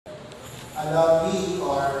allow me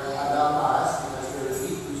or allow us, because we're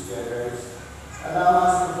read together, allow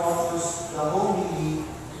us to focus the homily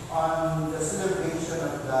on the celebration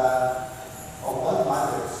of all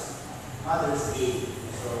Mother's Day.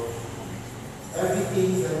 So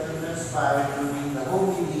everything that will transpire during the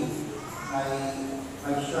homily,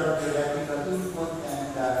 my short theoretical input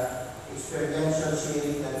and experiential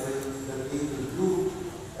sharing that they will do,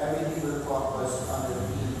 everything will focus on the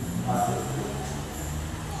theme Mother's Day.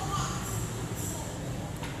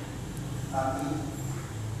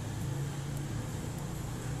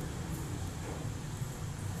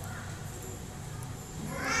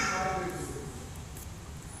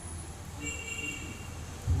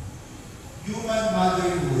 Human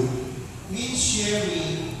motherhood means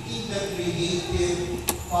sharing in the creative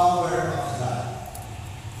power of God.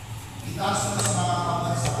 Itaas mo sa mga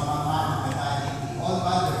kamay sa mga mama na natin, all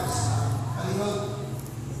mothers. Palihog,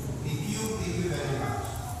 thank you very much.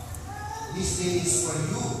 This day is for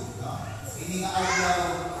you. Ini nga ayaw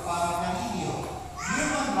para kaninyo.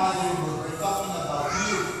 Human motherhood, we're talking about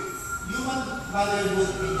you. Human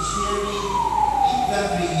motherhood means sharing in the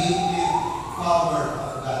creative power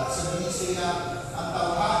of God. Sabihin siya, ang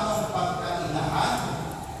tawhanong pagkainahan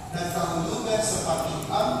nagkahulugan sa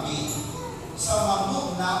pakikambing sa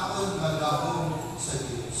mamugnaon magahong sa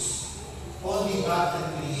Diyos. Only God can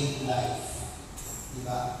create life.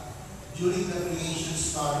 Diba? During the creation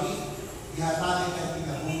story, ihatagin ka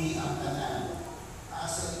pinahuli ang tanan.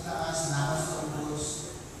 Taas sa itaas, nakas sa ubos,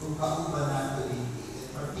 kung kauban nato hindi. And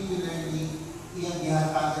particularly, iyang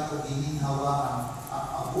ihatagin ko gininhawa ang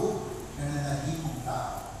abo na nanahimong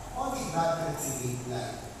tao. Only God can create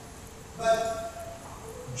life. But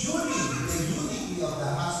during the unity of the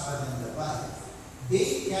husband and the wife,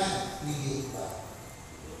 they can create life.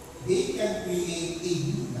 They can create a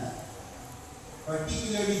new life.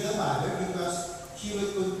 Particularly the mother, because she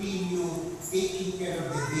will continue taking care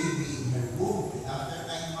of the baby in her womb. And after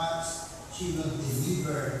 9 months, she will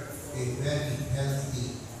deliver a very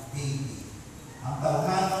healthy baby. Ang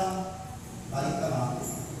tawhanong, balik naman,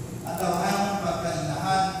 ang tawhanong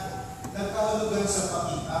pagkainahan, nagkahulugan sa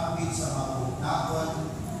pakikambit sa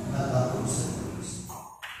mamugnaon na gawin sa Diyos.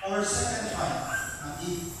 Our second point,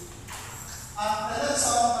 ang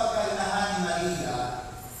talagsawang pagkainahan ni Maria,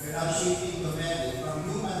 we're now shifting to Mary, from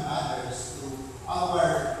human mothers to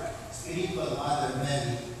our spiritual mother,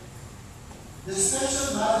 Mary. The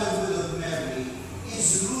special motherhood of Mary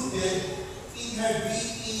is rooted in her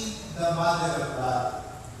being the mother of God.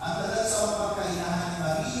 Ang talagsawang pagkainahan ni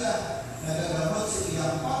Maria, nagagamot sa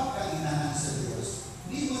iyang pagkainahan sa Diyos.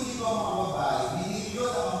 Libo-libo ang mga babae, minilyon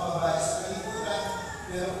ang mga babae sa kalibutan,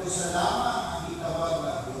 pero kusa lamang ang itawag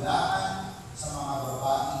na hulaan sa mga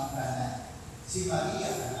babaeng kanan. Si Maria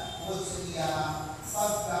na tungkol sa iyang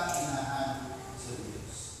pagkainahan sa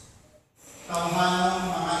Diyos. Tawhanong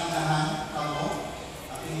mga inahan, kamo,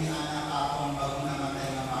 at inianak akong bago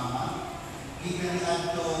namatay na mama,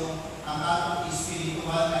 iganihan to ang atong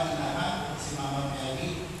espiritual na inahan, si Mama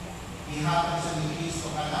Mary, ihapon sa ni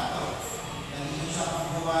Cristo kanato, naging siya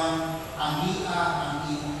pagbuwan, ania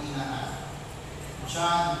ang iyong inahan.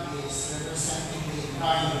 John is representing the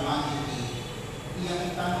entire humanity.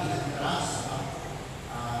 Iyan itang iantras,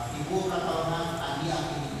 ibu katawhan, ania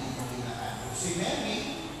ang iyong inahan. Si Mary,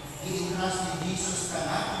 iintras ni Jesus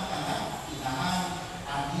kanatong anak, inahan,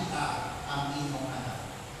 ania ang iyong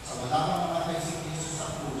anak. Sa wala pang mamatay si Cristo sa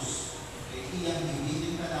krus, iyang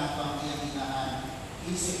bibigin kanato ang iyong inahan,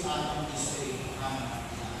 isip atong isiphan ang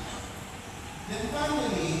inahan. Then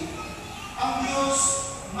finally, ang Diyos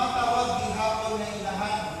matawag gihapon na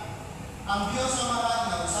inahan. Ang Diyos sa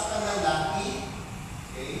marangaw sa kalalaki,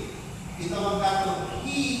 okay, itawag nato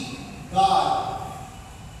He, God.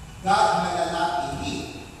 God na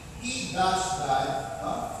lalaki, He does God.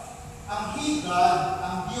 No? Ang He, God,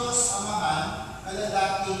 ang Diyos amahan, na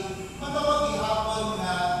lalaki, matawag gihapon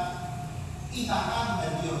na inahan na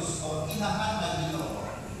Diyos o inahan na Ginoo.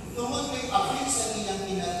 Tungod kay apil sa iyang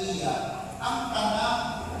kinaiya, ang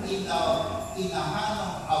tanang inahan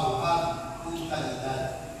ng awhag kung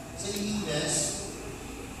kalidad. Sa English,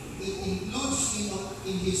 it includes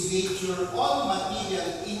in his nature all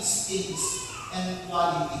material instincts and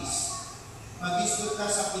qualities. Mag-istot ka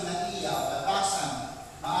sa kinaiya o batasan,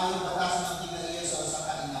 maayong batasan ng kinaiya sa usa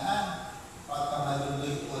ka inahan, pagka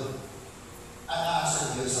maluluykod, ana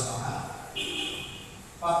sa Diyos sa mga.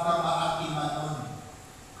 Pagka maakimanon,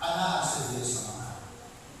 ana sa Diyos sa mga.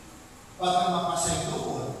 Pagka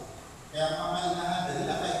mapasaydoon, kaya pamainahan, dali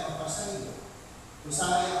na kayo magpasaydo.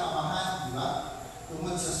 Usaya ang amahan, di ba?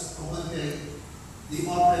 Tungod kay the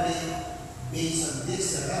operate based on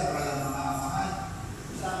this, cerebral ang mga amahan.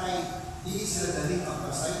 Usaya, hindi sila daling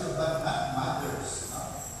magpasaydo, but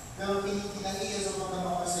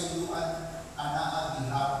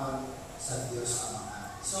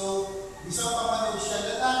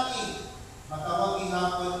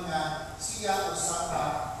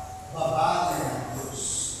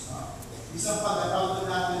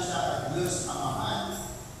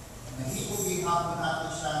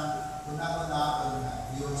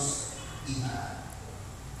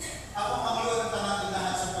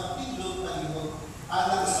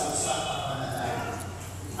alang sa usa ka panalangin.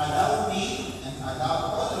 Allow me and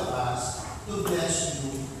allow all of us to bless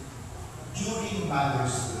you during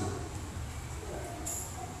Mother's Day.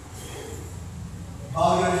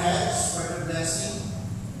 Bow your heads for the blessing.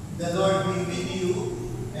 The Lord be with you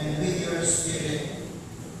and with your spirit.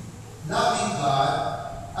 Loving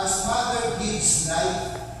God, as mother gives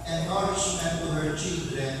life and nourishment to her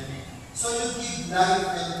children, so you give life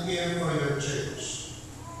and care for your church.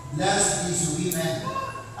 Bless these women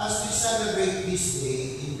as we celebrate this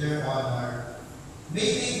day in their honor.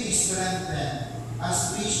 May they be strengthened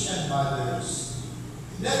as Christian mothers.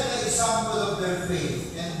 Let the example of their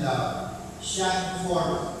faith and love shine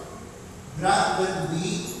forth. Grant that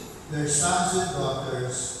we, their sons and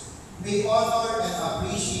daughters, may honor and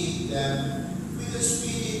appreciate them with a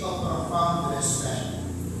spirit of profound respect.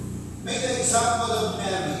 May the example of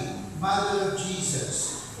Mary, Mother of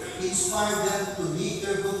Jesus, inspire them to lead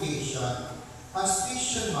their vocation as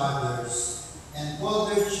Christian mothers and call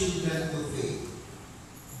their children to faith.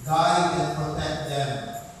 Guide and protect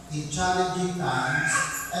them in challenging times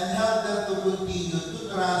and help them to continue to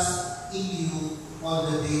trust in you all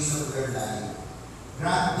the days of their life.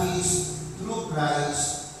 Grant this